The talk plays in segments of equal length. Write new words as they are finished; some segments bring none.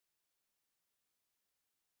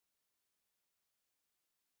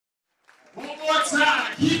One more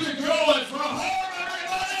time. Keep it going for home,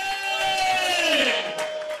 everybody!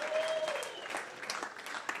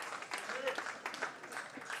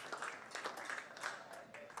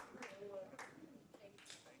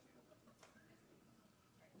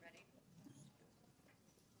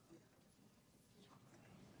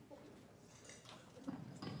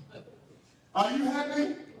 Are you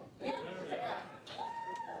happy?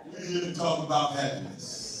 We're here to talk about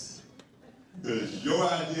happiness. Because your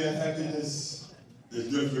idea of happiness is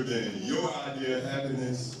different than your idea of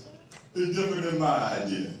happiness is different than my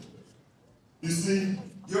idea. You see,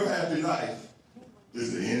 your happy life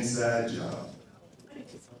is the inside job.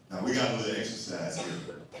 Now we got a little exercise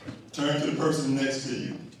here. Turn to the person next to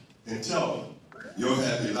you and tell them your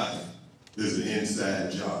happy life is the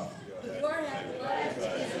inside job. Your happy life is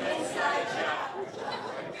an inside job.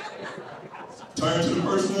 Turn to the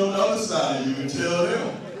person on the other side of you and tell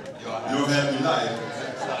them your happy life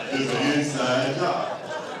is an inside job.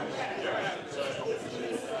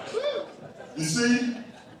 You see,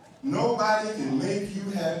 nobody can make you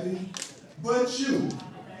happy but you.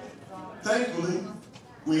 Thankfully,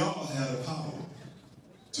 we all have the power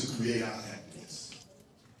to create our happiness.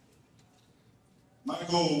 My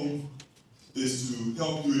goal is to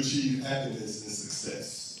help you achieve happiness and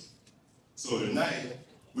success. So tonight,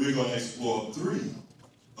 we're going to explore 3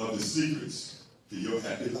 of the secrets to your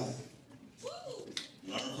happy life.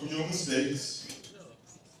 Learn from your mistakes.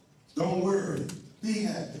 Don't worry, be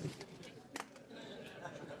happy.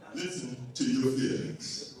 Listen to your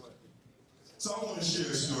feelings. So I want to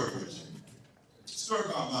share a story with you. A story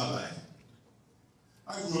about my life.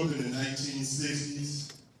 I grew up in the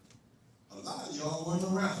 1960s. A lot of y'all weren't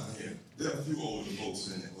around here. There are a few older folks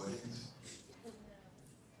in the audience.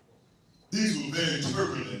 These were very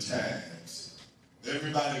turbulent times.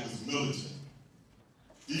 Everybody was militant.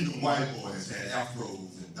 Even white boys had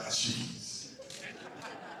afros and dashikis.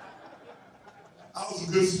 I was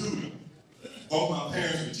a good student. Both my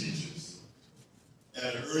parents were teachers.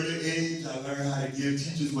 At an early age, I learned how to give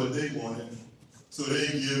teachers what they wanted, so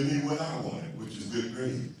they'd give me what I wanted, which is good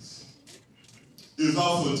grades. It was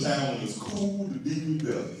also a time when it was cool to be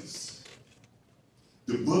rebellious.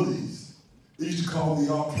 The bullies, they used to call me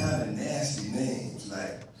all kind of nasty names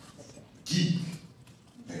like geek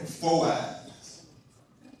and 4 eyes.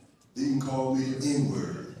 They even called me the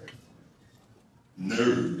N-word,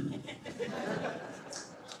 nerd.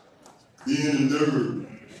 Being a nerd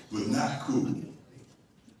was not cool.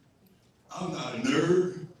 I'm not a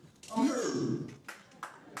nerd, I'm heard.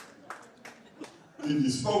 If you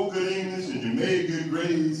spoke good English and you made good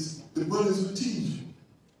grades, the bullies would tease you.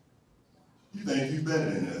 You think you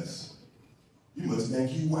better than us. You must think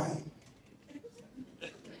you white.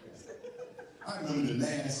 I remember the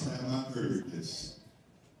last time I heard this.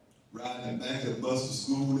 Riding back a bus to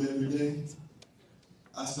school every day,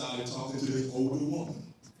 I started talking to this older woman.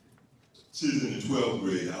 She was in the 12th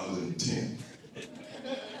grade, I was in the 10th.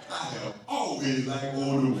 I have always liked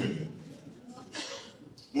older women.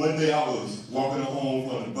 One day I was walking home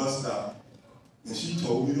from the bus stop, and she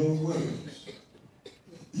told me those words.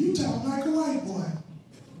 You talk like a white boy.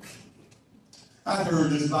 I'd heard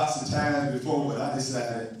this lots of times before, but I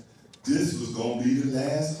decided this was gonna be the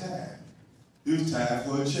last time. It was time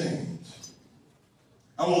for a change.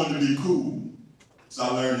 I wanted to be cool, so I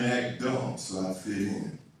learned to act dumb so I fit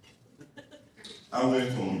in. I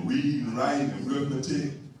went from reading, writing, and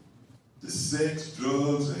arithmetic to sex,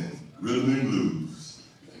 drugs, and rhythm and blues.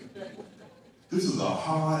 This was a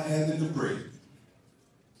hard habit to break.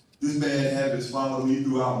 This bad habits followed me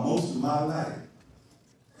throughout most of my life.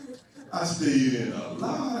 I stayed in a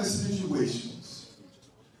lot of situations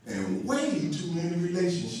and way too many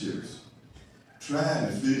relationships trying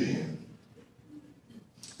to fit in.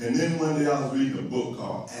 And then one day I was reading a book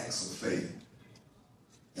called Acts of Faith.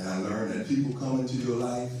 And I learned that people come into your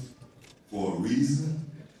life for a reason,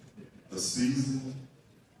 a season,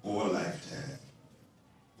 or a lifetime.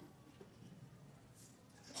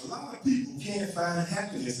 A lot of people can't find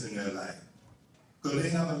happiness in their life because they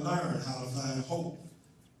haven't learned how to find hope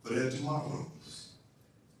for their tomorrows.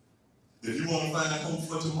 If you want to find hope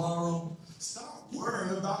for tomorrow, stop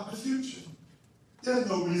worrying about the future. There's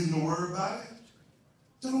no reason to worry about it.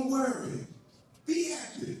 Don't worry. Be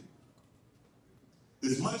happy.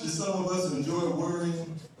 As much as some of us enjoy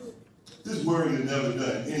worrying, this worrying has never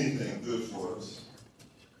done anything good for us.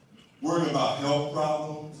 Worrying about health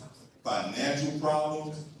problems, financial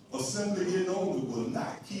problems, or simply getting older will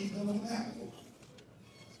not keep them happy.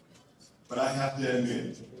 But I have to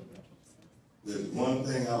admit, there's one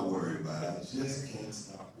thing I worry about. I just can't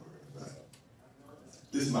stop worrying about it.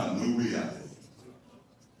 This is my new reality.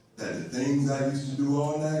 that the things I used to do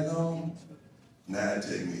all night long, now it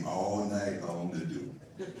take me all night long to do.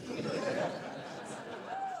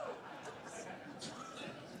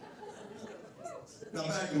 Now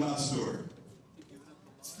back to my story.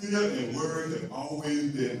 Fear and worry have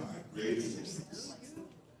always been my greatest enemies.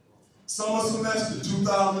 Summer semester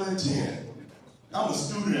 2010, I'm a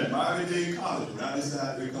student at Miami-Dade College when I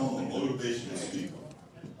decided to become a motivational speaker.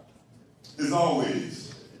 As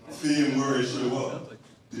always, fear and worry show up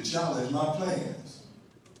to challenge my plans.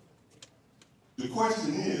 The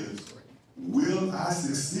question is, will I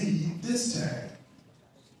succeed this time?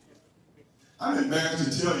 I'm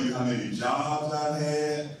embarrassed to tell you how many jobs I've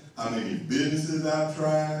had, how many businesses I've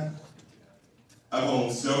tried. I've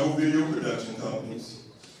owned several video production companies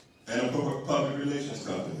and a public relations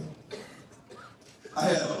company. I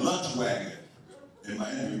had a lunch wagon. In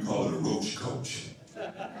Miami, we call it a roach coach.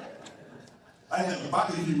 I had a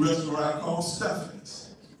barbecue restaurant called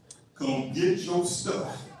Stuffings. Come get your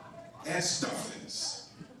stuff at Stuffings.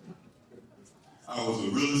 I was a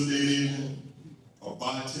real estate agent, a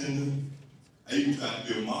bartender. I even tried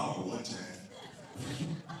to be a model one time.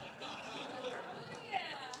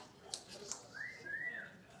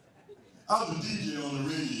 I was a DJ on the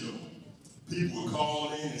radio. People would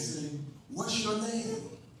call in and say, "What's your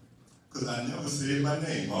name?" Because I never said my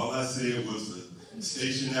name. All I said was the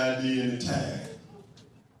station ID and the time.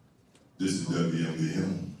 This is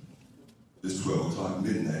WMBM. It's 12 o'clock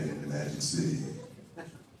midnight in the Magic City.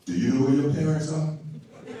 Do you know where your parents are?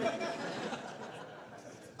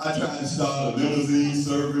 I tried to start a limousine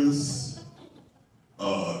service,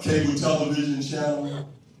 a cable television channel,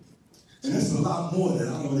 and it's a lot more that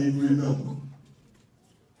I don't even remember.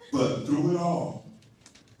 But through it all,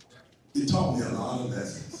 it taught me a lot of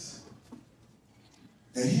lessons.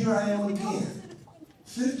 And here I am again,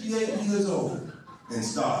 58 years old, and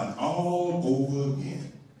starting all over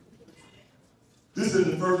again. This is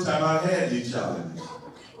the first time I've had these challenges.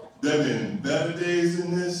 There have been better days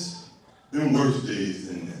than this, than worse days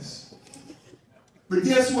than this. But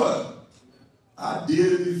guess what? I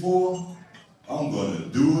did it before. I'm going to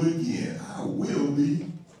do it again. I will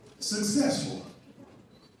be successful.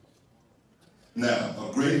 Now,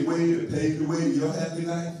 a great way to pave the way to your happy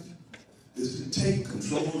life is to take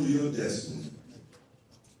control of your destiny.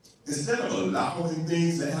 Instead of allowing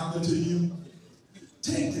things to happen to you,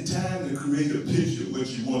 take the time to create a picture of what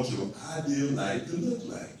you want your ideal life to look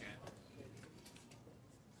like.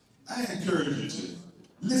 I encourage you to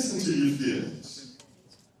listen to your feelings.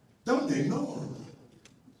 Don't ignore them.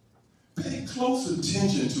 Pay close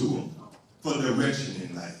attention to them for direction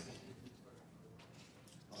in life.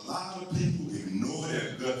 A lot of people ignore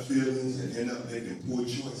their gut feelings and end up making poor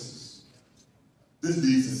choices. This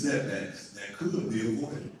leads to setbacks that could be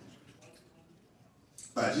avoided.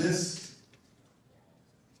 By just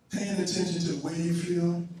paying attention to the way you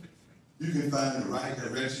feel, you can find the right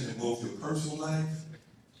direction in both your personal life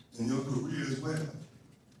and your career as well.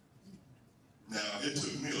 Now, it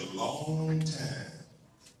took me a long time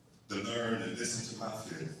to learn and listen to my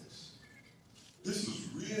feelings. This was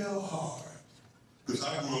real hard, because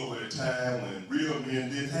I grew up at a time when real men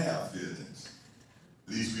didn't have feelings.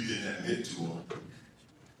 At least we didn't admit to them.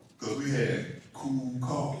 Because we had cool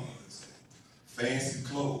cars, fancy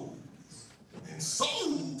clothes, and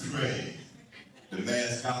soul train to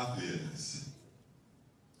mask our feelings.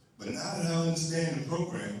 But now that I understand the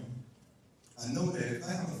program, I know that if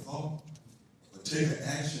I have a thought or take an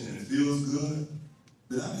action and it feels good,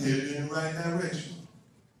 then I'm headed in the right direction.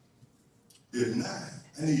 If not,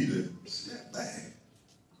 I need to step back,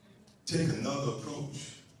 take another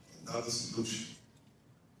approach, another solution.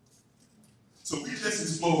 So we just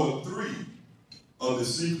explored 3 of the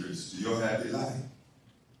secrets to your happy life.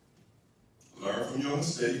 Learn from your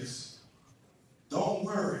mistakes. Don't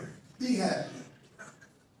worry. Be happy.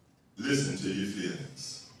 Listen to your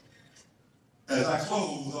feelings. As I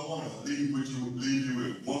close, I want to leave you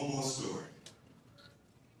with one more story.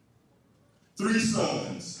 3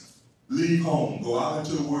 sons leave home, go out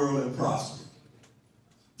into the world and prosper.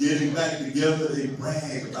 Getting back together, they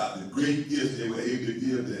brag about the great gifts they were able to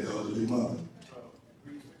give their elderly mother.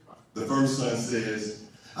 The first son says,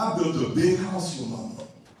 "I built a big house for Mama."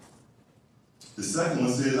 The second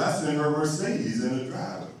one says, "I sent her a Mercedes and a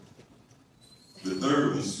driver." The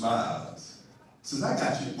third one smiles, says, "I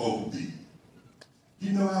got you both beat.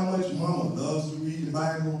 You know how much Mama loves to read the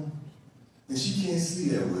Bible? And she can't see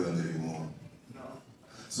that well anymore.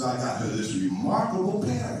 So I got her this remarkable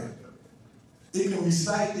parrot. It can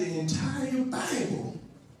recite the entire Bible.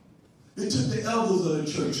 It took the elders of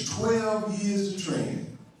the church 12 years to train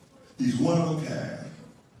him. He's one of a kind.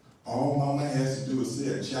 All Mama has to do is say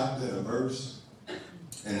a chapter and a verse,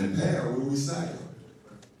 and the pair will recycle.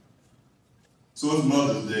 So it's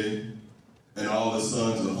Mother's Day, and all the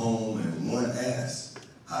sons are home, and one asks,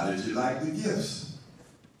 how did you like the gifts?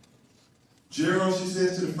 Gerald, she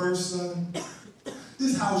said to the first son,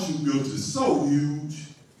 this house you built is so huge.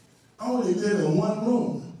 I only live in one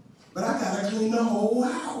room, but I gotta clean the whole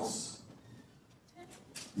house.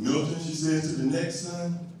 Milton, she said to the next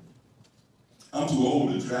son, I'm too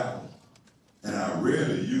old to travel, and I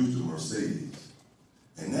rarely use the Mercedes,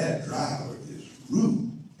 and that driver is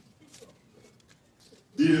rude.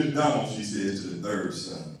 Dear Donald, she said to the third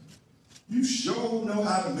son, you sure know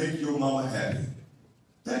how to make your mama happy.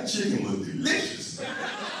 That chicken was delicious.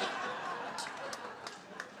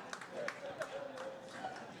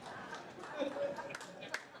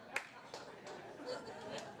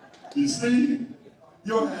 You see,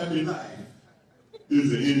 your happy life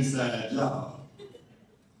is an inside job.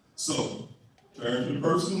 So, turn to the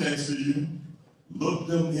person next to you, look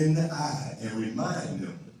them in the eye, and remind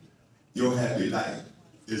them your happy life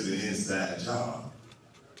is an inside job.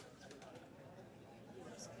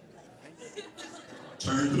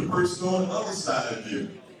 Turn to the person on the other side of you,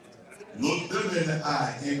 look them in the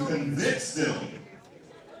eye, and convince them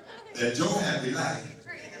that your happy life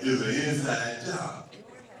is an inside job.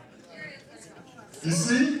 You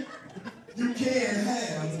see, you can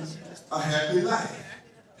have a happy life.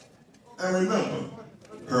 And remember,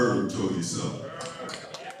 Herb told you so.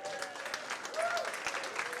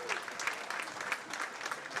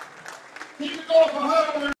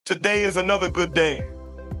 Today is another good day.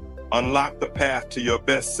 Unlock the path to your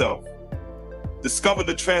best self. Discover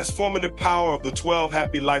the transformative power of the 12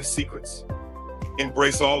 happy life secrets.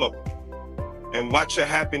 Embrace all of them and watch your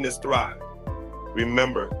happiness thrive.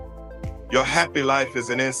 Remember, your happy life is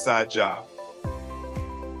an inside job.